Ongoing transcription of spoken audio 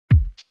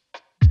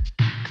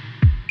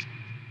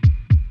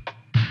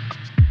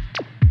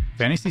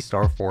Phantasy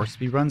Star 4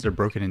 speedruns are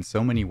broken in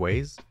so many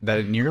ways that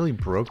it nearly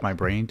broke my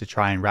brain to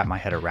try and wrap my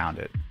head around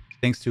it.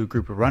 Thanks to a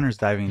group of runners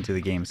diving into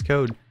the game's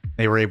code,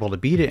 they were able to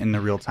beat it in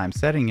the real-time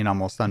setting in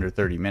almost under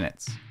 30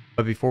 minutes.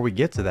 But before we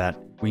get to that,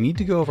 we need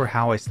to go over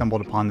how I stumbled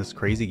upon this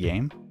crazy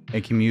game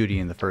and community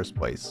in the first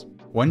place.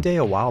 One day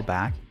a while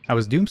back, I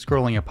was doom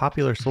scrolling a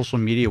popular social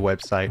media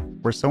website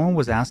where someone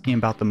was asking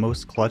about the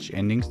most clutch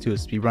endings to a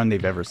speedrun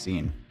they've ever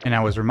seen, and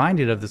I was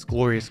reminded of this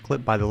glorious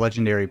clip by the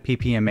legendary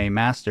PPMA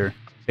master,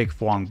 Big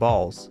Fwong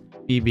Balls.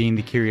 Me being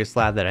the curious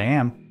lad that I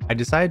am, I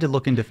decided to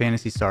look into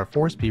Phantasy Star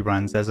 4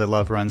 speedruns as I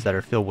love runs that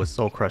are filled with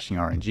soul-crushing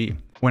RNG.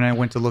 When I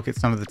went to look at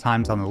some of the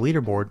times on the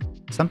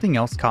leaderboard, something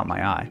else caught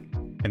my eye.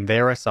 And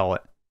there I saw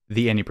it,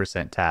 the any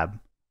 % tab.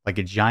 Like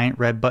a giant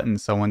red button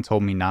someone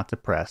told me not to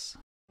press.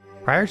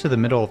 Prior to the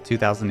middle of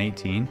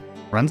 2018,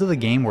 runs of the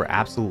game were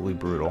absolutely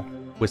brutal,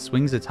 with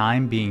swings of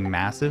time being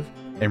massive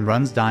and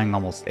runs dying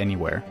almost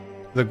anywhere.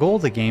 The goal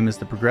of the game is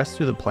to progress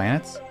through the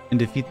planets and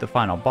defeat the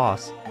final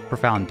boss,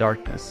 Profound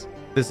Darkness.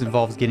 This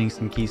involves getting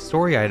some key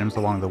story items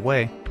along the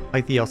way,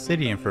 like the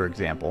Alcidian for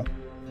example.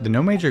 The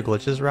no major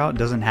glitches route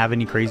doesn't have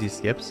any crazy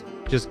skips,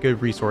 just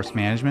good resource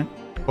management,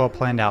 well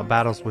planned out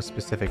battles with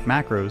specific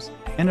macros,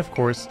 and of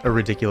course a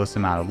ridiculous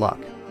amount of luck.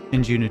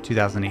 In June of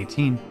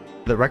 2018,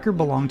 the record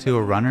belonged to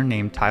a runner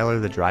named Tyler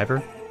the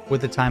Driver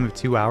with a time of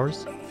 2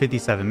 hours,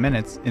 57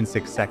 minutes, and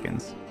 6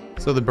 seconds.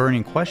 So the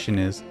burning question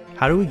is,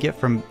 how do we get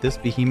from this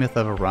behemoth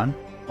of a run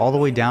all the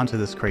way down to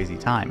this crazy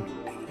time?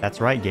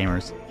 That's right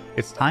gamers,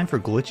 it's time for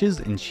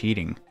glitches and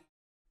cheating.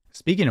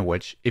 Speaking of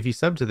which, if you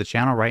sub to the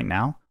channel right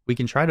now, we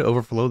can try to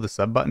overflow the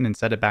sub button and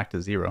set it back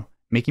to 0,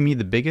 making me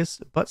the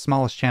biggest but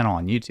smallest channel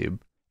on YouTube.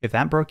 If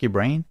that broke your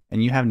brain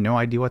and you have no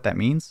idea what that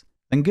means,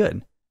 then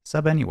good,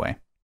 sub anyway.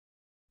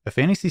 A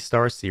Phantasy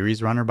Star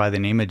series runner by the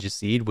name of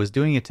Jaseed was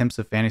doing attempts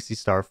of Phantasy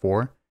Star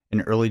 4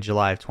 in early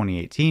July of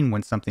 2018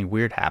 when something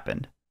weird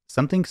happened.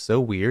 Something so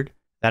weird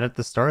that at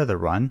the start of the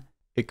run,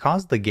 it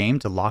caused the game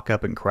to lock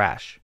up and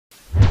crash.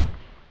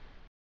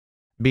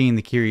 Being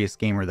the curious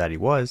gamer that he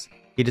was,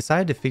 he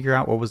decided to figure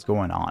out what was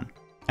going on.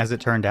 As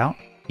it turned out,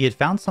 he had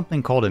found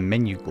something called a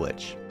menu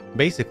glitch.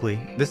 Basically,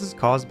 this is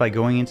caused by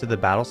going into the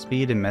battle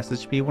speed and message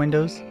speed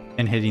windows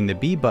and hitting the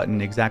B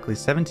button exactly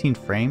 17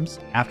 frames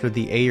after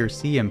the A or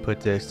C input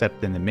to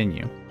accept in the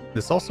menu.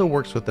 This also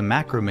works with the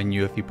macro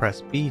menu if you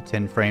press B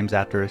 10 frames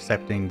after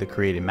accepting the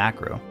created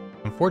macro.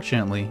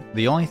 Unfortunately,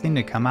 the only thing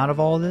to come out of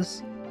all of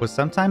this was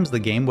sometimes the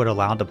game would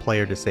allow the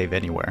player to save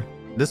anywhere.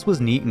 This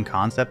was neat in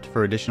concept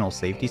for additional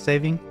safety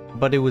saving,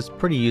 but it was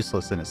pretty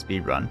useless in a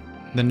speedrun.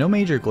 The no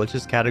major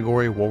glitches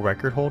category world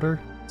record holder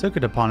took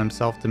it upon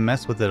himself to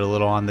mess with it a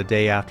little on the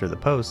day after the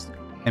post,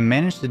 and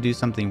managed to do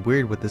something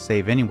weird with the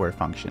save anywhere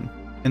function.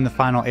 In the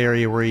final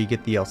area where you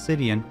get the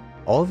Alcidian,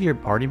 all of your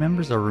party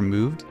members are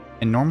removed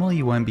and normally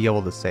you wouldn't be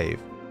able to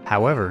save.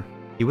 However,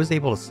 he was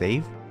able to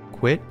save,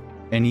 quit,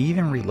 and he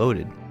even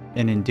reloaded.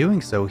 And in doing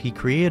so, he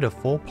created a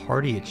full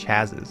party of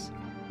Chazes.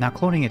 Now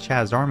cloning a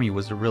Chaz army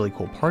was a really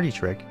cool party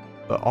trick,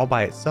 but all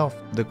by itself,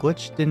 the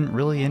glitch didn't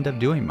really end up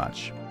doing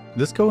much.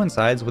 This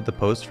coincides with the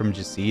post from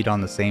Jaseed on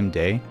the same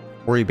day,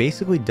 where he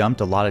basically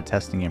dumped a lot of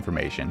testing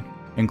information,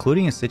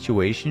 including a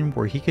situation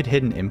where he could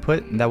hit an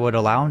input that would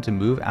allow him to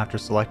move after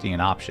selecting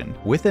an option,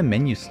 with the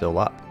menu still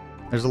up.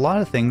 There's a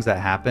lot of things that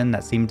happen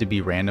that seem to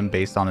be random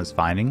based on his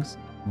findings,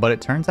 but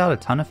it turns out a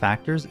ton of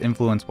factors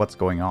influence what's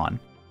going on,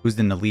 who's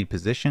in the lead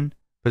position,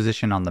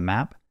 position on the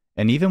map,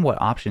 and even what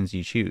options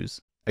you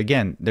choose.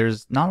 Again,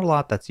 there's not a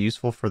lot that's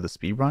useful for the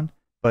speedrun,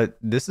 but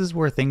this is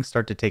where things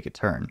start to take a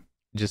turn.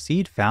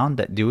 Jaseed found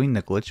that doing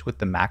the glitch with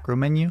the macro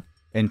menu,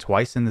 and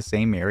twice in the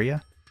same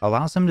area,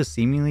 allows him to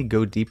seemingly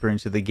go deeper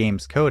into the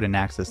game's code and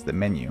access the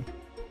menu.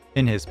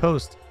 In his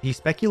post, he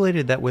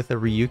speculated that with a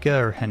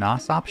Ryuka or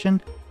Hinas option,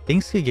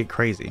 things could get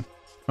crazy.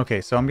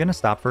 Okay, so I'm gonna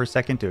stop for a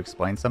second to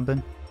explain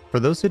something.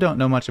 For those who don't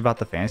know much about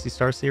the Phantasy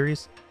Star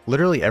series,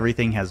 literally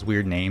everything has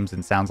weird names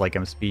and sounds like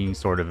I'm speaking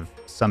sort of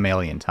some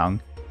alien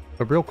tongue.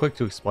 But real quick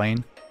to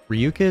explain,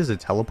 Ryuka is a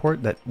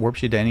teleport that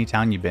warps you to any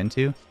town you've been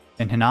to,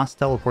 and Hinas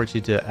teleports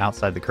you to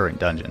outside the current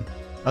dungeon.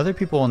 Other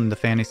people in the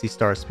Phantasy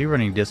Star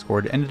speedrunning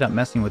Discord ended up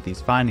messing with these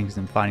findings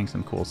and finding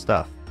some cool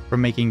stuff. From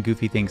making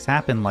goofy things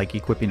happen like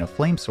equipping a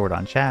flame sword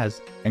on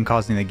Chaz and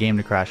causing the game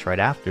to crash right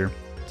after,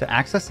 to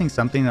accessing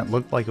something that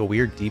looked like a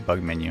weird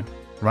debug menu.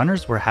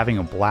 Runners were having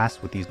a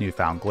blast with these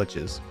newfound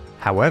glitches.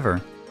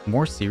 However,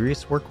 more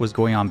serious work was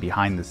going on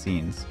behind the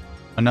scenes.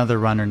 Another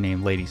runner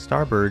named Lady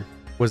Starbird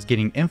was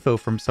getting info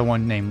from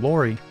someone named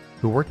Lori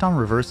who worked on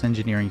reverse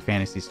engineering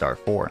Phantasy Star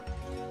 4.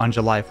 On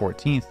July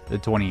 14th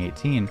of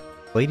 2018,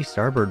 Lady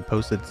Starbird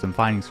posted some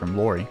findings from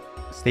Lori,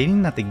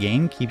 stating that the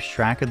game keeps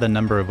track of the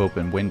number of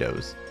open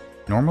windows.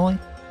 Normally,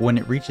 when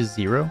it reaches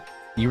 0,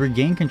 you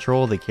regain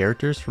control of the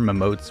characters from a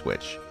mode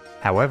switch.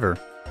 However,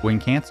 when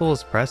cancel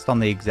is pressed on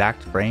the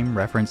exact frame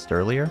referenced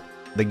earlier,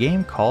 the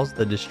game calls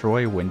the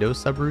destroy window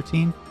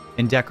subroutine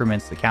and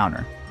decrements the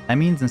counter. That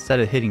means instead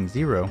of hitting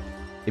 0,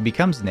 it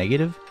becomes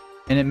negative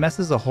and it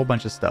messes a whole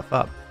bunch of stuff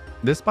up.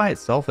 This by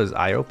itself is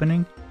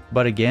eye-opening,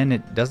 but again,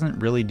 it doesn't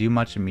really do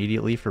much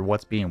immediately for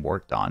what's being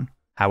worked on.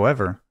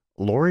 However,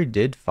 Lori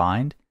did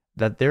find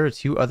that there are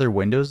 2 other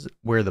windows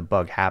where the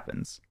bug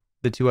happens.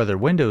 The 2 other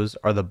windows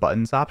are the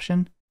buttons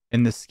option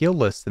and the skill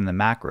list in the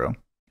macro.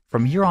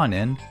 From here on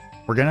in,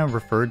 we're going to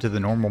refer to the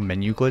normal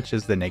menu glitch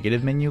as the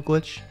negative menu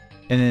glitch,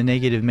 and the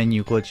negative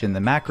menu glitch in the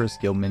macro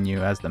skill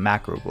menu as the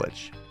macro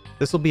glitch.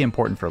 This will be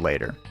important for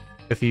later.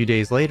 A few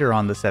days later,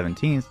 on the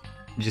 17th,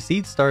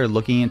 Jacid started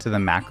looking into the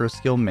macro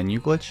skill menu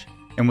glitch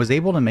and was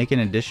able to make an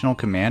additional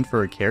command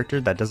for a character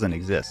that doesn't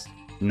exist.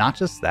 Not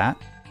just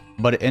that,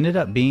 but it ended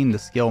up being the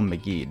skill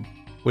Magid,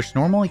 which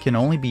normally can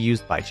only be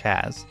used by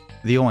Chaz.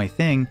 The only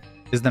thing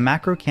is the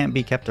macro can't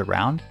be kept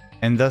around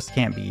and thus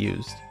can't be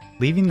used,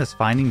 leaving this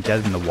finding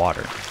dead in the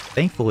water.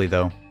 Thankfully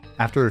though,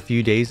 after a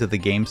few days of the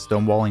game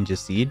stonewalling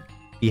Jacid,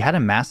 he had a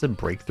massive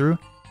breakthrough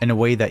in a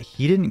way that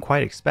he didn't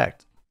quite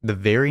expect. The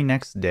very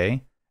next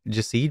day,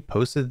 Jacid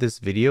posted this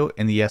video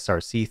in the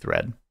SRC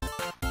thread.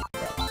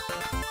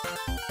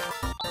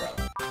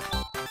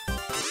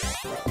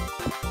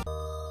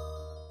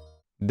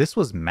 This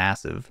was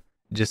massive.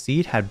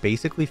 Jacid had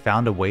basically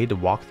found a way to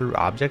walk through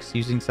objects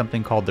using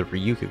something called the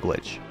Ryuka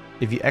glitch.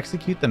 If you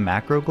execute the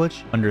macro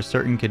glitch under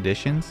certain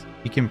conditions,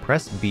 you can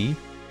press B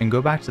and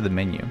go back to the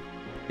menu.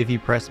 If you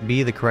press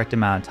B the correct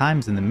amount of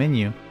times in the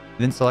menu,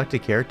 then select a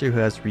character who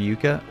has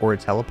Ryuka or a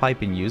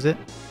telepipe and use it,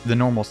 the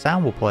normal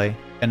sound will play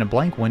and a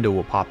blank window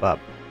will pop up,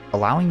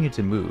 allowing you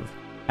to move.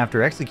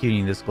 After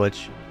executing this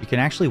glitch, you can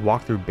actually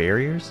walk through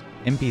barriers,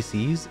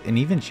 NPCs, and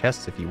even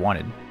chests if you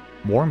wanted.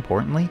 More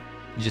importantly,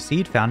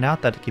 Jacid found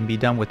out that it can be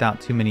done without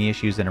too many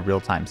issues in a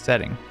real-time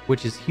setting,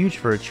 which is huge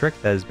for a trick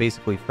that is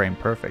basically frame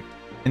perfect.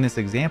 In this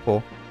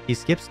example, he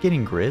skips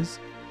getting Grizz,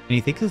 and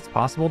he thinks it's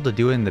possible to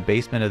do it in the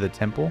basement of the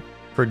temple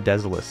for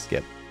Desolus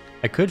skip.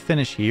 I could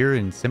finish here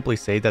and simply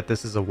say that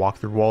this is a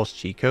walkthrough walls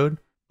cheat code,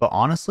 but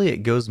honestly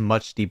it goes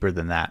much deeper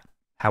than that.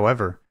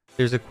 However,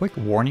 there's a quick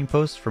warning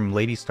post from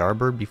Lady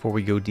Starbird before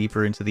we go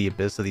deeper into the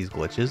abyss of these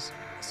glitches.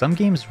 Some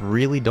games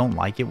really don't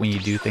like it when you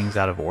do things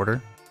out of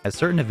order, as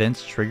certain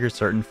events trigger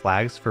certain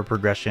flags for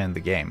progression in the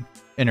game.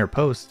 In her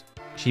post,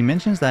 she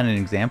mentions that an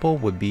example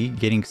would be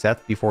getting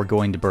Seth before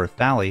going to Birth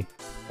Valley,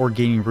 or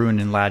getting Ruin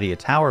in Ladia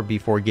Tower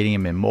before getting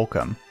him in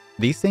Molcom.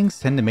 These things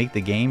tend to make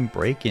the game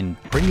break in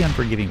pretty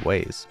unforgiving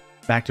ways.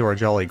 Back to our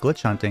jolly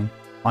glitch hunting,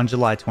 on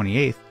July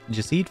 28th,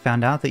 Jacid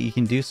found out that you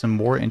can do some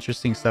more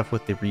interesting stuff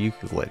with the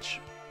Ryuka glitch.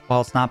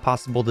 While it's not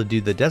possible to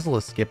do the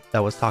Desolus skip that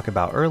was talked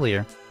about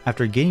earlier,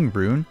 after getting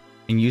Rune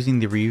and using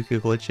the Ryuka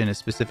glitch in a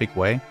specific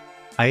way,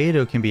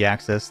 Aedo can be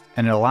accessed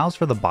and it allows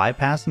for the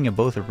bypassing of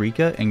both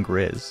Rika and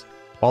Grizz.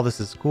 While this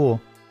is cool,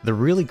 the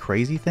really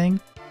crazy thing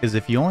is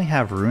if you only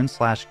have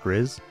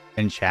Rune/Grizz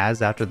and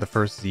Chaz after the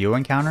first Zeo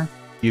encounter,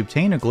 you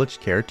obtain a glitched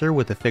character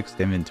with a fixed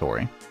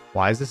inventory.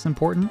 Why is this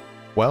important?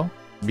 Well,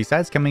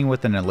 besides coming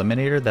with an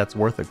eliminator that's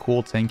worth a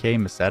cool 10k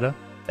Meseta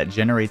that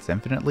generates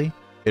infinitely,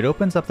 it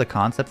opens up the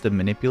concept of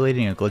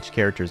manipulating a glitched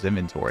character's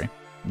inventory,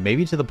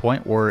 maybe to the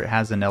point where it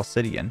has an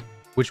Elcidian,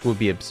 which would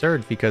be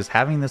absurd because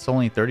having this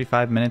only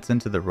 35 minutes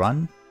into the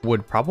run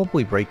would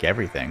probably break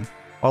everything.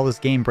 While this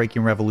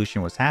game-breaking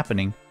revolution was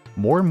happening,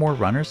 more and more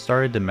runners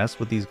started to mess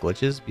with these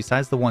glitches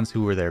besides the ones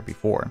who were there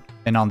before.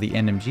 And on the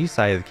NMG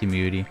side of the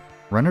community,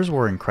 runners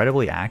were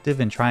incredibly active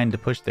in trying to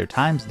push their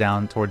times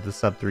down toward the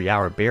sub 3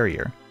 hour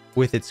barrier,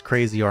 with its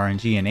crazy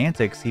RNG and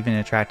antics even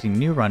attracting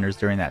new runners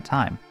during that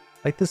time,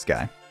 like this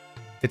guy.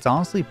 It's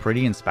honestly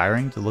pretty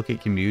inspiring to look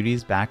at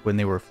communities back when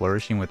they were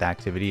flourishing with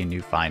activity and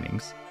new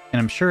findings, and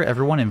I'm sure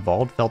everyone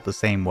involved felt the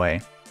same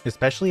way,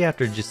 especially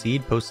after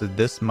Jacid posted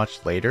this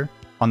much later,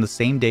 on the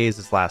same day as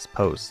his last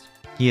post.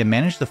 He had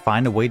managed to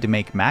find a way to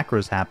make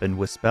macros happen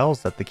with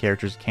spells that the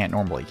characters can't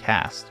normally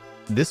cast.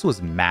 This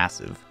was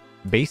massive.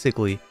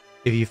 Basically,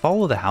 if you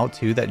follow the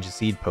how-to that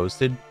Jacid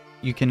posted,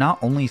 you can not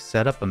only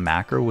set up a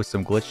macro with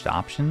some glitched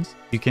options,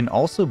 you can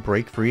also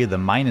break free of the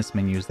minus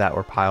menus that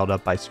were piled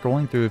up by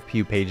scrolling through a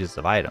few pages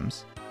of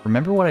items.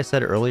 Remember what I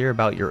said earlier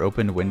about your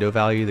opened window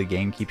value the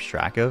game keeps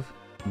track of?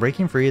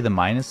 Breaking free of the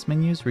minus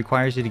menus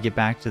requires you to get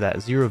back to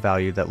that 0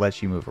 value that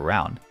lets you move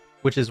around,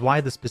 which is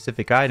why the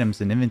specific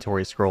items and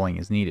inventory scrolling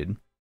is needed.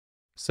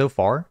 So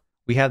far,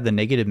 we have the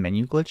negative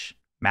menu glitch,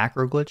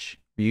 macro glitch,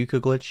 Ryuka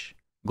glitch,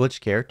 glitch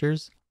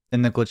characters,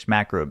 and the glitch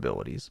macro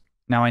abilities.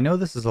 Now I know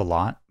this is a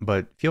lot,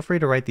 but feel free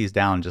to write these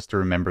down just to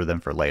remember them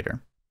for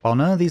later. While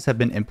none of these have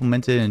been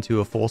implemented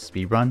into a full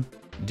speedrun,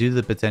 due to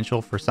the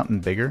potential for something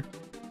bigger,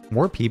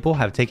 more people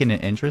have taken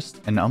an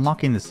interest in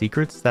unlocking the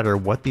secrets that are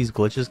what these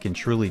glitches can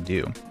truly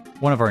do.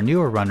 One of our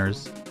newer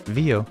runners,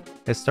 Vio,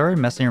 has started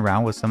messing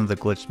around with some of the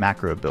glitch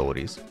macro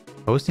abilities,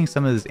 posting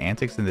some of his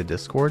antics in the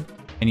Discord,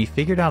 and he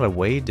figured out a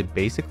way to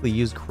basically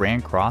use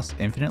Grand Cross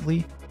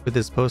infinitely with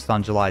his post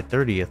on July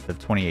 30th of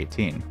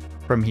 2018.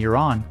 From here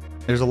on,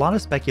 there's a lot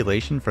of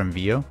speculation from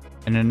Vio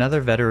and another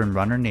veteran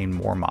runner named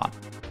Mormont.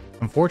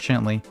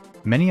 Unfortunately,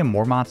 many of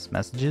Mormont's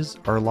messages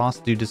are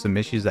lost due to some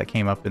issues that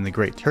came up in the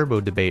Great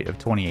Turbo debate of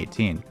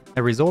 2018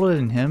 that resulted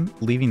in him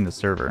leaving the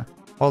server.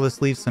 While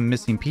this leaves some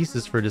missing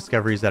pieces for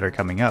discoveries that are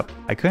coming up,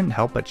 I couldn't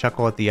help but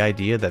chuckle at the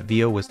idea that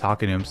Vio was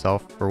talking to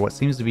himself for what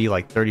seems to be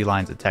like 30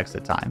 lines of text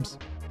at times.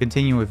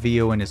 Continuing with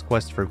Vio in his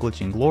quest for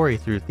glitching glory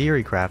through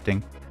theory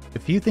crafting, a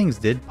few things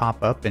did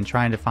pop up in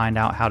trying to find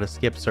out how to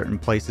skip certain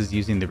places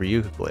using the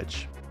Ryuka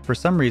glitch. For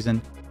some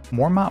reason,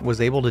 Mormont was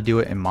able to do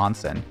it in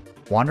Monsen,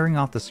 wandering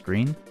off the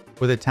screen,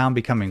 with the town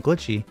becoming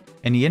glitchy,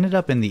 and he ended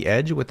up in the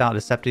edge without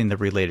accepting the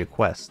related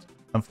quest.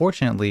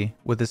 Unfortunately,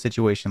 with a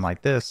situation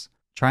like this,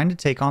 trying to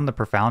take on the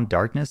profound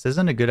darkness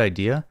isn't a good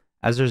idea,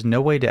 as there's no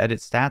way to edit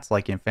stats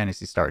like in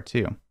Phantasy Star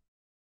 2.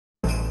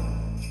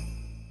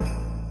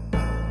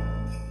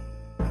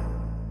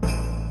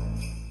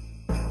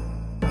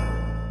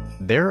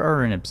 There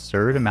are an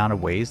absurd amount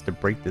of ways to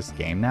break this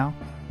game now,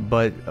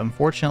 but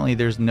unfortunately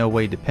there's no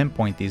way to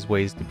pinpoint these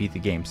ways to beat the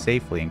game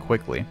safely and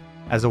quickly.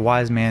 As a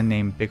wise man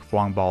named Big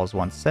Fwang Balls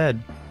once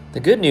said, "The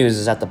good news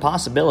is that the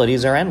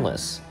possibilities are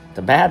endless.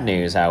 The bad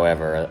news,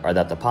 however, are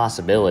that the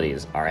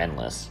possibilities are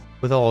endless."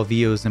 With all of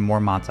Vio's and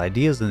Mormont's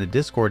ideas in the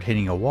Discord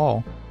hitting a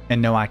wall,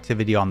 and no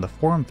activity on the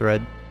forum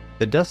thread,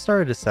 the dust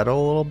started to settle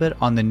a little bit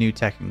on the new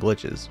tech and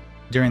glitches.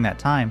 During that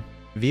time,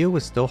 Vio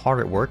was still hard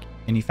at work,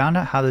 and he found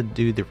out how to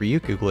do the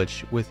Ryuka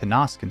glitch with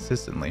Hanas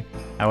consistently.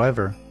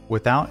 However,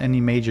 without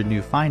any major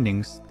new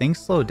findings, things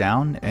slowed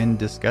down and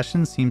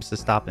discussion seems to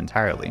stop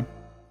entirely.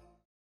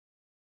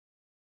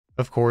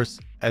 Of course,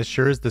 as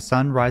sure as the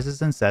sun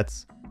rises and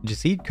sets,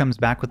 Jacid comes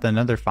back with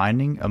another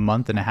finding a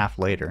month and a half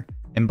later,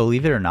 and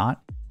believe it or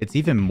not, it's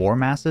even more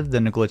massive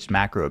than the glitched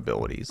macro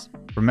abilities.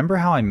 Remember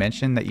how I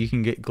mentioned that you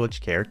can get glitched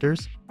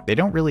characters? They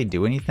don't really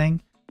do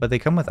anything, but they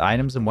come with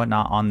items and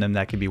whatnot on them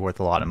that can be worth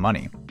a lot of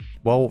money.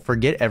 Well,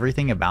 forget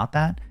everything about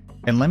that,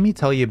 and let me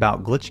tell you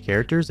about glitched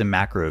characters and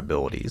macro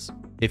abilities.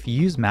 If you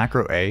use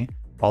macro A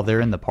while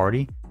they're in the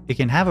party, it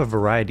can have a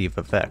variety of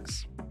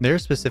effects. There are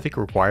specific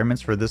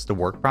requirements for this to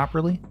work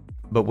properly,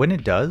 but when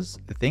it does,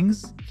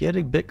 things get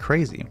a bit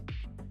crazy.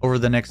 Over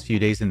the next few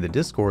days in the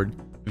Discord,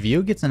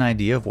 Vio gets an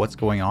idea of what's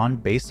going on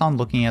based on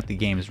looking at the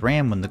game's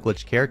RAM when the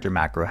glitched character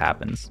macro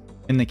happens.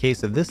 In the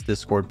case of this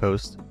Discord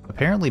post,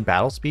 apparently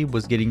battle speed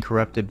was getting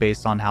corrupted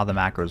based on how the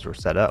macros were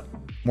set up.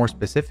 More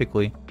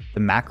specifically, the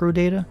macro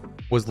data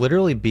was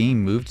literally being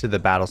moved to the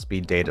battle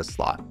speed data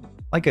slot.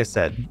 Like I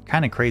said,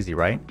 kinda crazy,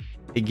 right?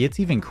 It gets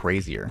even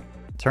crazier.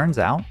 Turns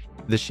out,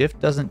 the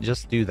shift doesn't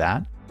just do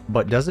that,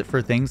 but does it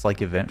for things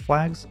like event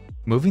flags,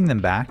 moving them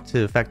back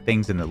to affect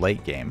things in the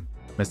late game.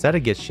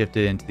 Meseta gets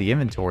shifted into the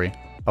inventory,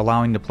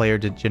 allowing the player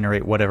to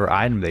generate whatever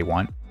item they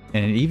want,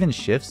 and it even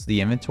shifts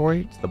the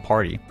inventory to the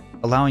party,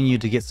 allowing you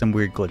to get some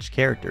weird glitched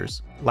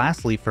characters.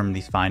 Lastly, from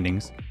these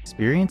findings,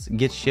 experience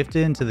gets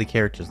shifted into the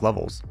character's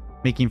levels,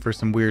 making for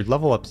some weird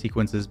level up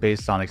sequences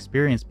based on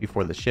experience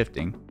before the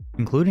shifting,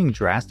 including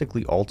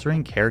drastically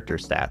altering character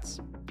stats.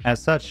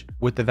 As such,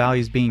 with the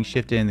values being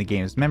shifted in the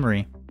game's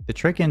memory, the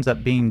trick ends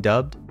up being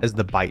dubbed as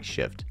the byte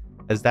shift,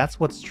 as that's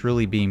what's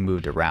truly being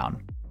moved around.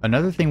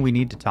 Another thing we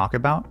need to talk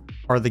about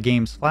are the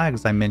game's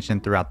flags I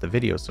mentioned throughout the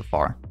video so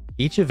far.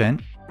 Each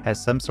event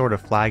has some sort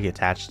of flag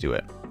attached to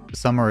it.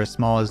 Some are as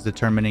small as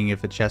determining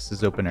if a chest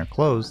is open or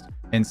closed,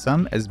 and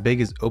some as big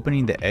as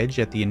opening the edge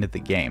at the end of the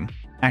game.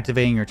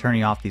 Activating or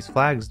turning off these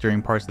flags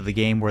during parts of the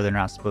game where they're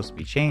not supposed to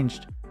be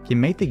changed can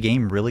make the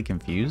game really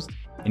confused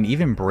and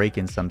even break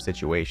in some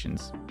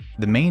situations.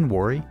 The main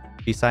worry,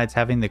 besides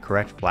having the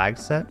correct flag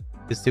set,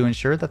 is to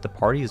ensure that the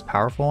party is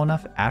powerful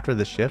enough after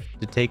the shift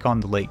to take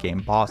on the late game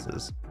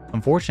bosses.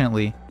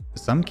 Unfortunately,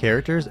 some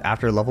characters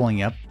after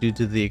leveling up due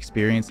to the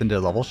experience into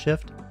level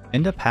shift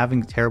end up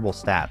having terrible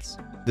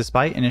stats,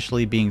 despite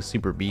initially being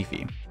super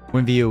beefy.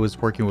 When Vio was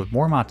working with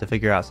Mormont to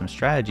figure out some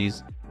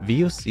strategies,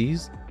 Vio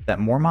sees that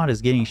Mormont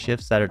is getting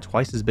shifts that are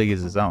twice as big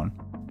as his own,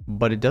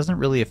 but it doesn't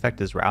really affect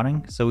his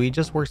routing, so he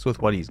just works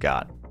with what he's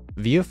got.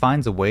 Vio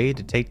finds a way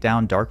to take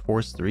down Dark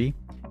Force 3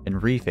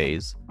 and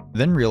rephase,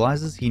 then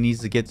realizes he needs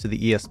to get to the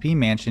ESP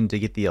mansion to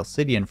get the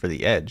Alcidian for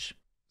the edge.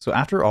 So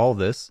after all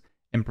this,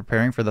 and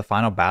preparing for the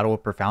final battle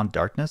with Profound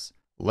Darkness,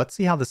 let's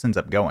see how this ends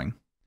up going.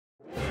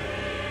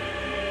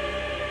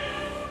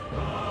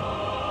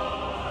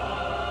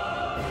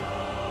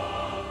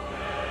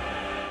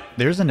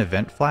 There's an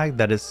event flag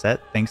that is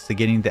set thanks to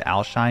getting the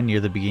Alshine near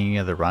the beginning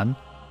of the run,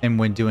 and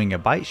when doing a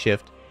byte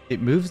shift,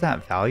 it moves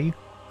that value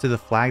to the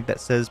flag that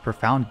says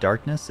Profound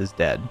Darkness is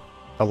dead,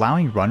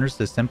 allowing runners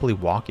to simply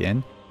walk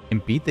in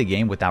and beat the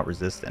game without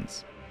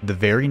resistance. The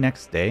very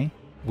next day,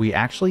 we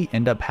actually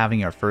end up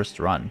having our first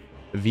run.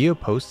 Vio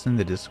posts in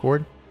the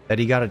Discord that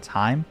he got a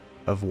time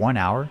of 1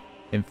 hour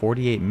and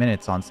 48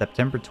 minutes on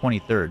September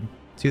 23rd,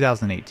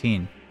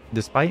 2018,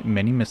 despite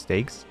many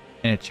mistakes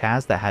and a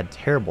Chaz that had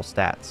terrible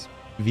stats.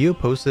 Vio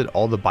posted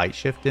all the byte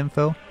shift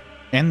info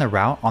and the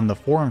route on the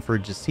forum for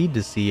Jacid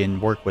to see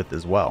and work with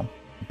as well.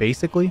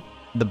 Basically,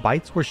 the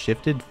bytes were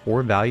shifted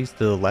 4 values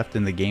to the left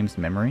in the game's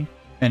memory,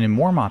 and in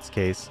Mormont's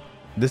case,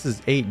 this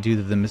is 8 due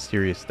to the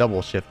mysterious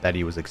double shift that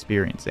he was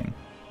experiencing.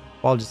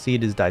 While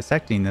Jacid is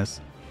dissecting this,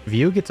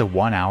 Vio gets a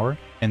 1 hour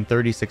and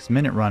 36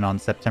 minute run on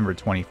September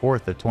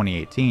 24th of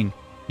 2018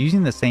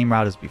 using the same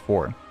route as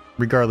before.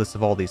 Regardless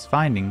of all these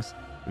findings,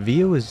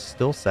 Vio is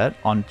still set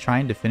on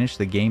trying to finish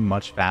the game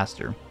much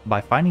faster by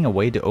finding a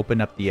way to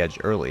open up the edge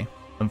early.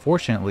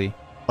 Unfortunately,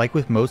 Like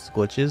with most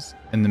glitches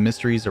and the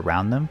mysteries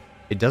around them,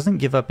 it doesn't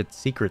give up its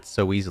secrets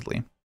so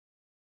easily.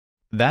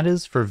 That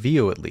is, for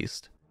Vio at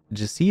least.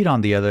 Jacid,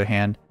 on the other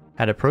hand,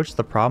 had approached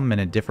the problem in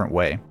a different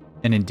way,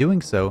 and in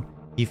doing so,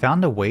 he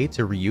found a way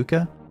to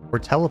Ryuka or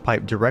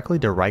telepipe directly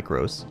to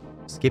Rykros,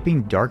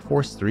 skipping Dark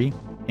Force 3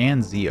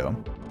 and Zio.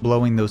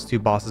 Blowing those two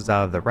bosses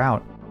out of the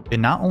route, it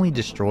not only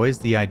destroys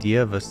the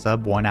idea of a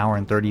sub 1 hour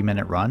and 30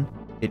 minute run,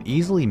 it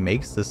easily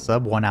makes the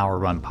sub 1 hour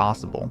run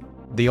possible.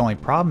 The only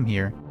problem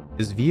here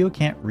is Vio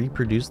can't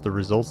reproduce the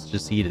results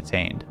Jacid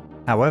attained.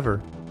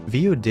 However,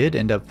 Vio did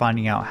end up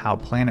finding out how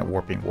planet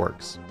warping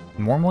works.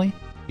 Normally,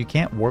 you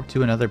can't warp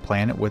to another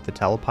planet with the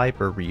telepipe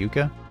or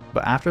Ryuka,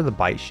 but after the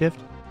byte shift,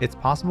 it's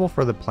possible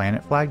for the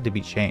planet flag to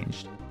be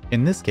changed.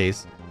 In this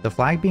case, the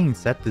flag being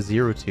set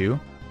to 02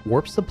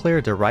 warps the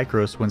player to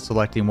Rykros when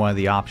selecting one of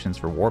the options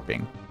for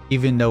warping.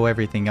 Even though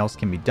everything else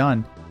can be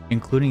done,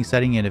 including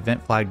setting an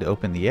event flag to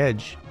open the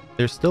edge,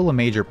 there's still a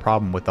major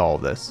problem with all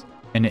of this,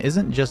 and it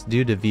isn't just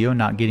due to Vio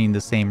not getting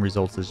the same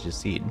results as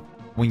Jacid.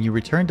 When you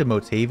return to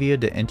Motavia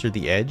to enter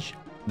the edge,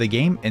 the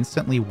game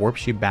instantly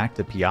warps you back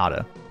to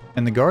Piata,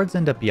 and the guards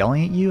end up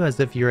yelling at you as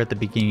if you're at the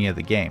beginning of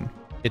the game.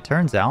 It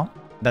turns out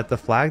that the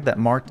flag that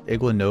marked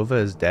Iglanova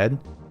as dead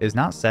is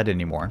not set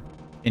anymore,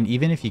 and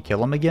even if you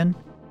kill him again,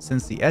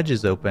 since the edge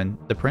is open,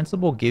 the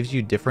principal gives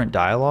you different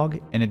dialogue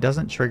and it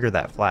doesn't trigger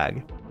that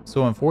flag.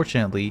 So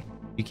unfortunately,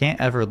 you can't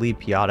ever leave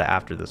Piata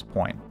after this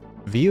point.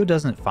 Vio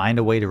doesn't find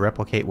a way to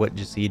replicate what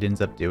Jacid ends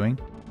up doing,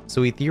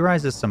 so he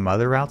theorizes some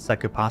other routes that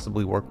could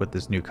possibly work with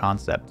this new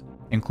concept,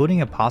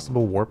 including a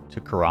possible warp to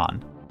Quran.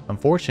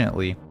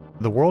 Unfortunately,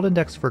 the world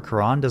index for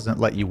Quran doesn't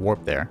let you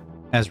warp there,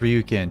 as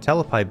Ryuka and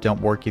Telepipe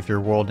don't work if your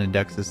world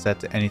index is set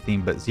to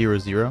anything but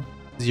 00,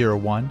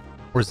 01,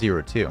 or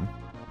 02.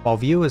 While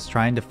Vio is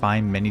trying to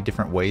find many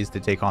different ways to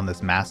take on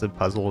this massive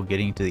puzzle of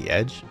getting to the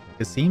edge,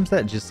 it seems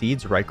that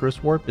Jacid's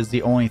Rykros warp is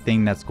the only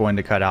thing that's going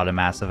to cut out a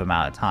massive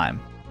amount of time.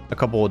 A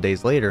couple of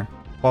days later,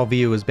 while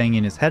Vio is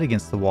banging his head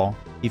against the wall,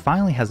 he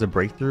finally has a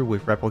breakthrough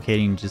with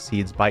replicating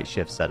Jacid's byte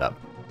shift setup,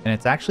 and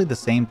it's actually the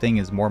same thing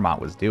as Mormont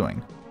was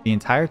doing. The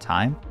entire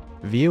time,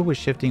 Vio was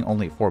shifting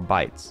only 4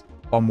 bytes,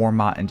 while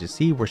Mormont and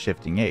Jacid were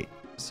shifting 8.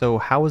 So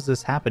how was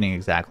this happening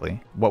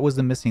exactly? What was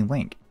the missing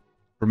link?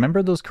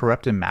 Remember those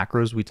corrupted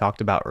macros we talked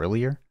about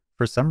earlier?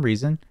 For some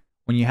reason,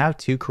 when you have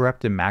 2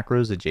 corrupted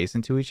macros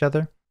adjacent to each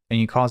other,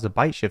 and you cause a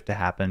byte shift to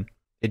happen,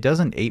 it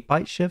does an 8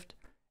 byte shift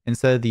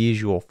instead of the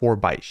usual 4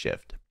 byte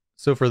shift.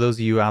 So for those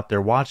of you out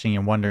there watching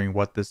and wondering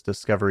what this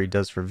discovery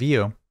does for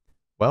Vio,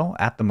 well,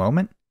 at the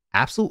moment,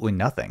 absolutely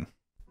nothing.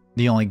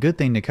 The only good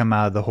thing to come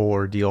out of the whole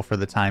ordeal for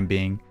the time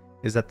being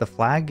is that the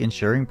flag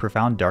ensuring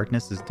Profound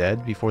Darkness is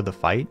dead before the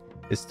fight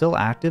is still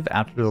active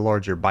after the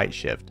larger byte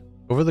shift.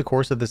 Over the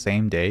course of the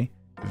same day,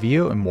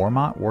 Vio and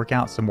Mormont work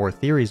out some more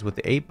theories with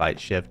the 8 byte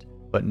shift,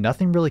 but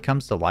nothing really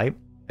comes to light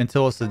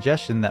until a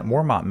suggestion that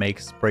Mormont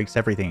makes breaks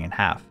everything in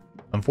half.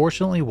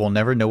 Unfortunately, we'll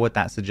never know what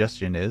that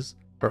suggestion is,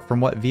 but from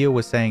what Vio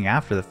was saying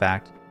after the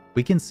fact,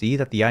 we can see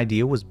that the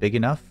idea was big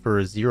enough for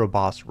a 0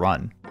 boss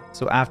run.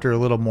 So after a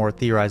little more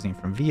theorizing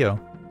from Vio,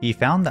 he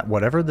found that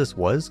whatever this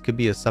was could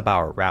be a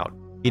sub-hour route.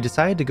 He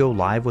decided to go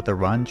live with a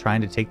run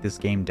trying to take this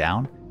game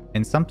down,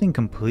 and something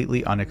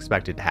completely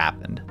unexpected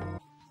happened.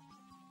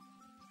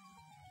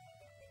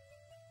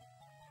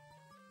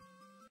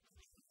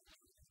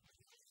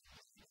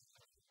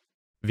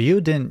 Vio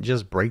didn't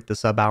just break the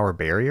sub-hour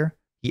barrier,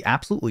 he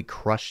absolutely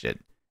crushed it,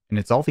 and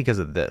it's all because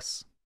of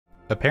this.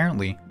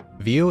 Apparently,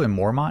 Vio and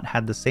Mormont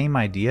had the same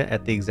idea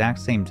at the exact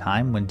same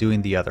time when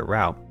doing the other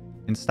route,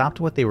 and stopped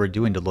what they were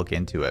doing to look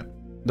into it.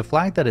 The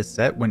flag that is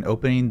set when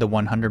opening the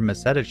 100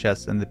 Meseta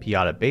chests in the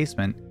Piata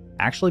basement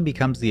actually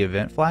becomes the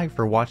event flag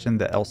for watching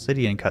the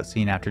Elcidian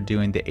cutscene after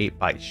doing the 8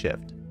 byte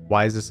shift.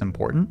 Why is this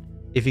important?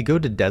 If you go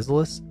to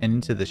Desolus and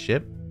into the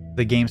ship,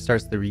 the game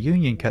starts the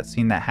reunion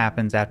cutscene that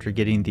happens after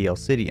getting the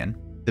Elcidian.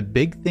 The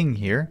big thing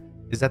here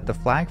is that the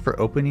flag for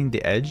opening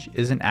the edge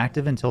isn't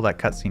active until that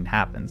cutscene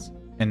happens,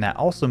 and that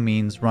also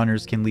means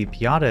runners can leave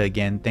Piata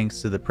again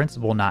thanks to the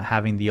principal not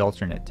having the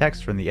alternate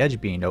text from the edge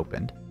being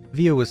opened.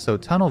 Vio was so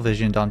tunnel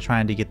visioned on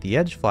trying to get the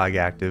edge flag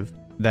active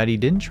that he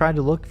didn't try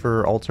to look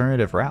for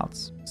alternative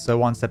routes.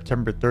 So on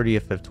September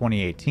 30th of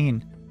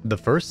 2018, the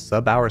first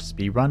sub-hour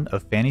speedrun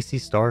of Phantasy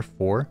Star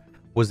 4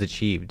 was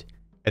achieved,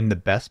 and the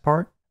best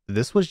part,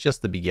 this was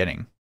just the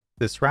beginning.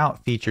 This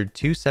route featured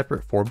 2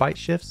 separate 4 byte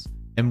shifts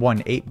and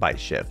 1 8 byte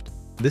shift.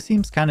 This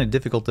seems kinda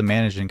difficult to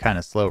manage and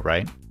kinda slow,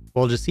 right?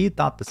 Well, Jacid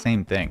thought the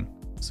same thing.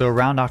 So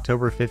around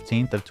October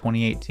 15th of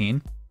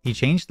 2018, he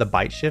changed the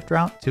byte shift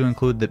route to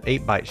include the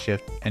 8 byte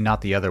shift and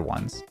not the other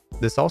ones.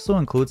 This also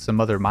includes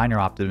some other minor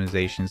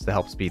optimizations to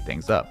help speed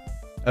things up.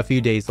 A few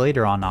days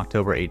later on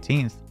October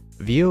 18th,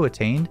 Vio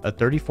attained a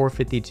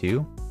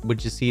 3452 with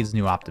Jacid's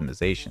new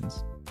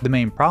optimizations. The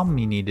main problem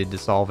he needed to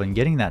solve in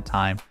getting that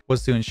time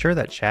was to ensure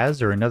that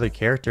Chaz or another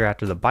character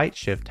after the byte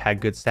shift had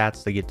good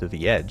stats to get to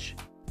the edge.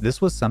 This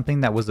was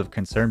something that was of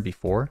concern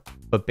before,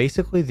 but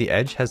basically the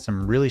edge has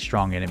some really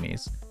strong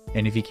enemies,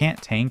 and if you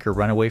can't tank or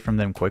run away from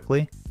them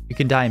quickly, you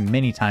can die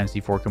many times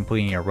before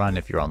completing a run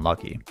if you're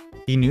unlucky.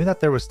 He knew that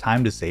there was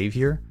time to save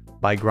here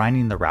by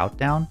grinding the route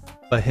down,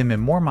 but him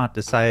and Mormont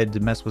decided to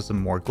mess with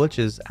some more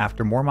glitches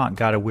after Mormont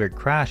got a weird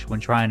crash when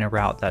trying a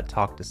route that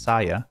talked to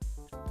Saya.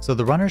 So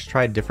the runners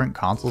tried different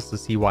consoles to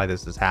see why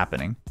this is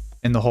happening.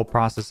 In the whole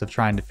process of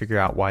trying to figure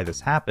out why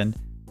this happened,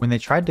 when they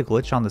tried to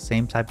glitch on the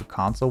same type of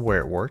console where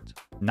it worked,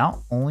 not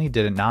only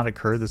did it not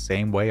occur the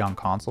same way on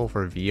console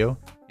for Vio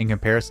in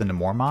comparison to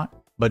Mormont,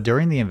 but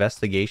during the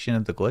investigation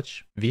of the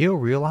glitch, Vio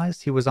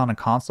realized he was on a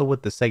console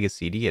with the Sega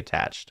CD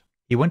attached.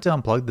 He went to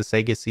unplug the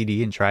Sega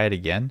CD and try it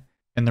again,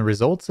 and the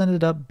results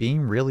ended up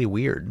being really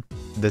weird.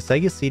 The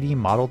Sega CD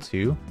Model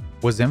 2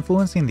 was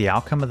influencing the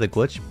outcome of the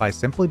glitch by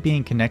simply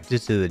being connected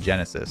to the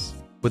Genesis.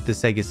 With the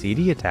Sega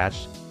CD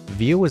attached,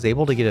 Vio was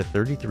able to get a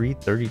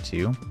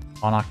 3332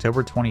 on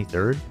October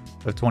 23rd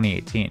of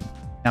 2018.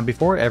 Now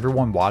before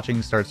everyone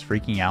watching starts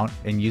freaking out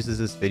and uses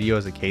this video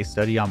as a case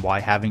study on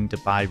why having to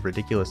buy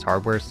ridiculous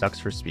hardware sucks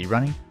for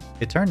speedrunning,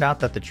 it turned out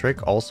that the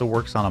trick also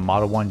works on a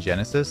Model 1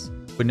 Genesis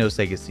with no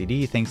Sega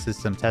CD thanks to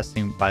some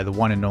testing by the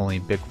one and only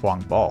Big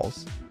Fwong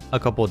Balls. A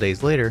couple of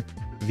days later,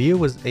 Vio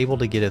was able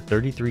to get a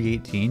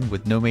 3318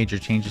 with no major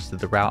changes to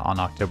the route on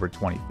October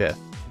 25th.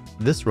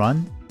 This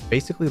run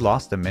basically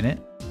lost a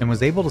minute and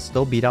was able to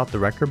still beat out the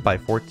record by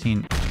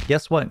 14.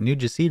 Guess what? New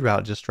Jacid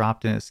route just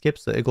dropped and it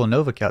skips the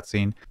Iglanova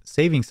cutscene,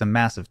 saving some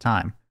massive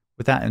time.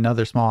 With that and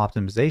other small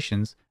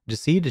optimizations,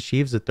 Jacid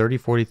achieves a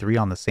 3043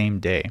 on the same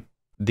day.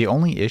 The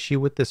only issue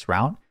with this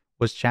route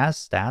was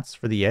Chaz's stats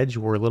for the edge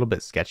were a little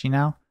bit sketchy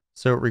now,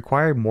 so it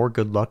required more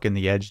good luck in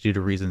the edge due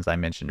to reasons I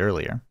mentioned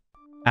earlier.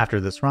 After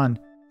this run,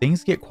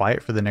 things get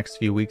quiet for the next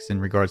few weeks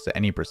in regards to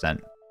any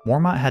percent.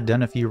 Mormont had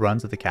done a few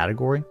runs of the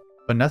category,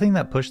 but nothing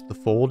that pushed the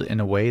fold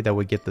in a way that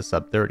would get the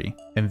sub 30,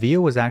 and Vio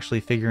was actually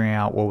figuring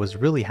out what was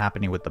really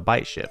happening with the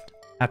byte shift.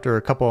 After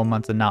a couple of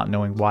months of not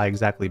knowing why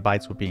exactly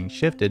bytes were being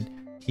shifted,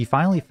 he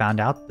finally found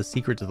out the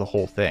secret to the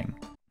whole thing.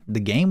 The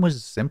game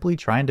was simply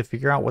trying to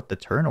figure out what the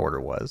turn order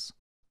was.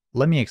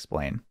 Let me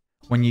explain.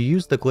 When you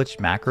use the glitch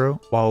macro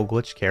while a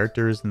glitch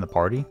character is in the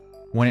party,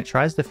 when it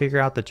tries to figure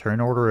out the turn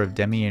order of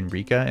Demi and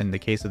Rika in the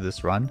case of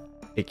this run,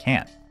 it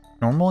can't.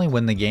 Normally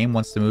when the game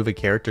wants to move a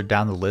character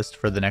down the list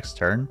for the next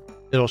turn,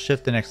 it'll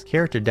shift the next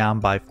character down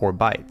by 4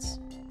 bytes.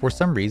 For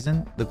some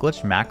reason, the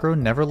glitch macro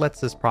never lets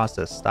this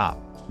process stop.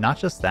 Not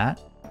just that,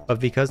 but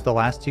because the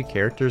last 2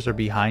 characters are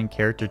behind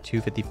character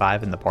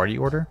 255 in the party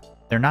order,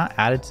 they're not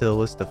added to the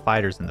list of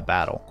fighters in the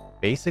battle.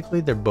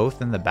 Basically, they're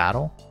both in the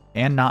battle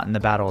and not in the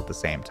battle at the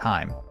same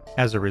time.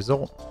 As a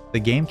result, the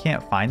game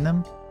can't find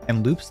them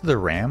and loops the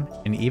RAM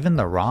and even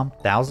the ROM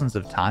thousands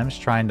of times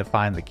trying to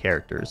find the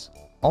characters.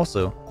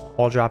 Also,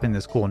 while dropping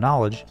this cool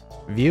knowledge,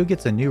 Vio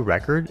gets a new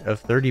record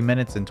of 30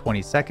 minutes and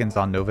 20 seconds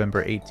on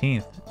November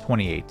 18th,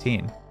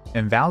 2018,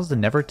 and vows to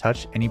never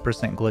touch any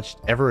percent glitched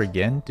ever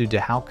again due to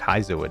how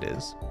Kaizo it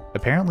is.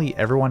 Apparently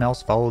everyone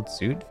else followed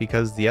suit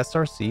because the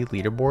SRC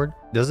leaderboard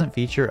doesn't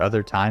feature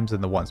other times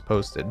than the ones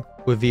posted,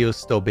 with Vio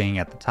still being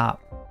at the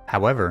top.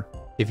 However,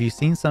 if you've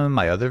seen some of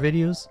my other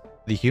videos,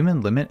 the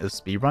human limit of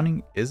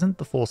speedrunning isn't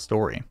the full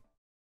story.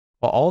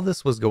 While all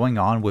this was going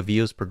on with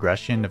Vio's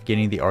progression of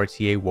getting the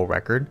RTA world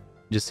record,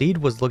 Jacid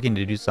was looking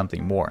to do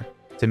something more,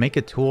 to make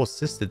a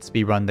tool-assisted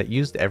speedrun that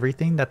used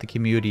everything that the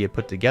community had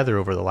put together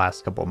over the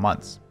last couple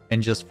months.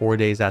 And just 4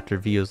 days after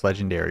Vio's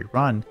legendary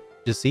run,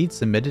 Jacid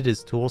submitted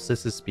his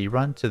tool-assisted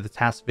speedrun to the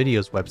Task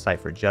Videos website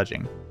for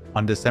judging.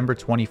 On December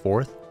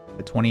 24th,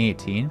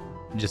 2018,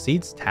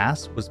 Jacid's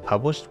task was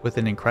published with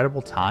an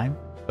incredible time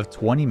of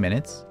 20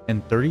 minutes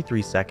and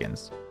 33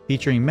 seconds,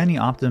 featuring many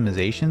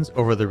optimizations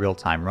over the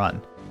real-time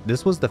run.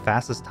 This was the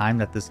fastest time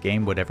that this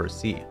game would ever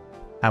see.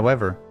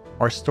 However,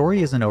 our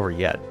story isn't over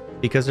yet,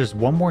 because there's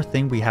one more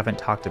thing we haven't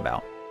talked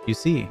about. You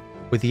see,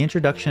 with the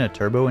introduction of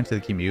Turbo into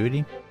the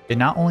community, it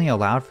not only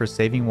allowed for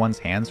saving one's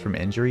hands from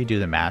injury due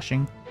to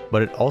mashing,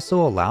 but it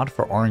also allowed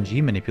for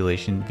RNG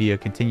manipulation via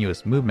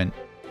continuous movement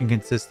and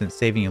consistent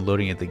saving and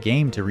loading of the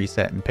game to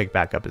reset and pick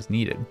back up as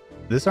needed.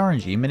 This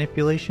RNG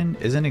manipulation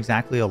isn't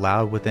exactly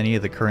allowed with any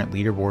of the current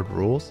leaderboard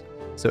rules,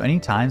 so any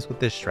times with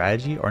this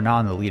strategy are not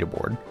on the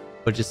leaderboard,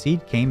 but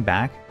Jacid came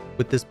back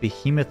with this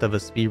behemoth of a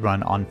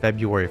speedrun on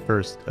February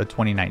 1st of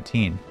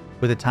 2019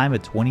 with a time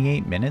of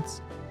 28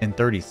 minutes and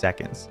 30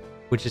 seconds,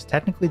 which is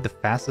technically the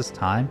fastest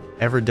time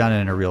ever done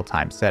in a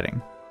real-time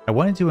setting. I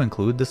wanted to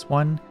include this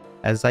one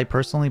as I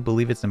personally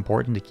believe it's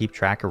important to keep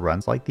track of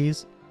runs like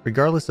these,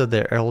 regardless of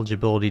their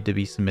eligibility to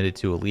be submitted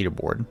to a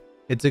leaderboard.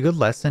 It's a good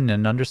lesson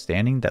in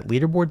understanding that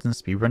leaderboards and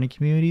speedrunning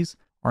communities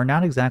are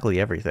not exactly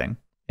everything,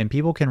 and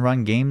people can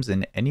run games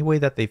in any way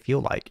that they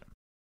feel like.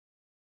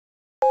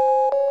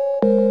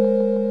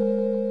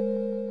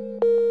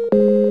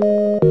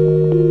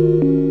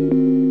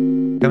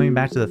 Coming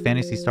back to the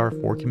Phantasy Star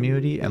 4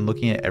 community and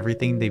looking at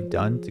everything they've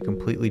done to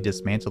completely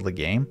dismantle the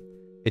game,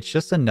 it's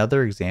just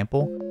another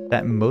example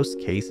that in most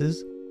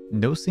cases,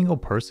 no single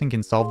person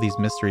can solve these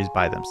mysteries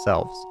by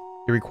themselves.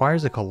 It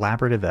requires a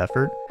collaborative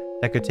effort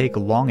that could take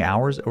long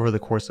hours over the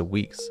course of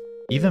weeks,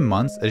 even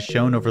months as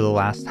shown over the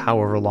last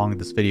however long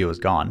this video has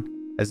gone.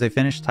 As I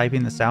finished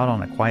typing this out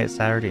on a quiet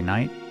Saturday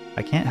night,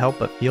 I can't help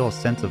but feel a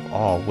sense of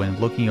awe when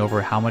looking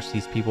over how much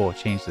these people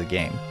have changed the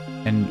game,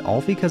 and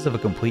all because of a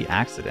complete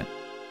accident.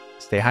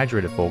 Stay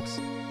hydrated, folks,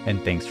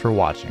 and thanks for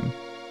watching.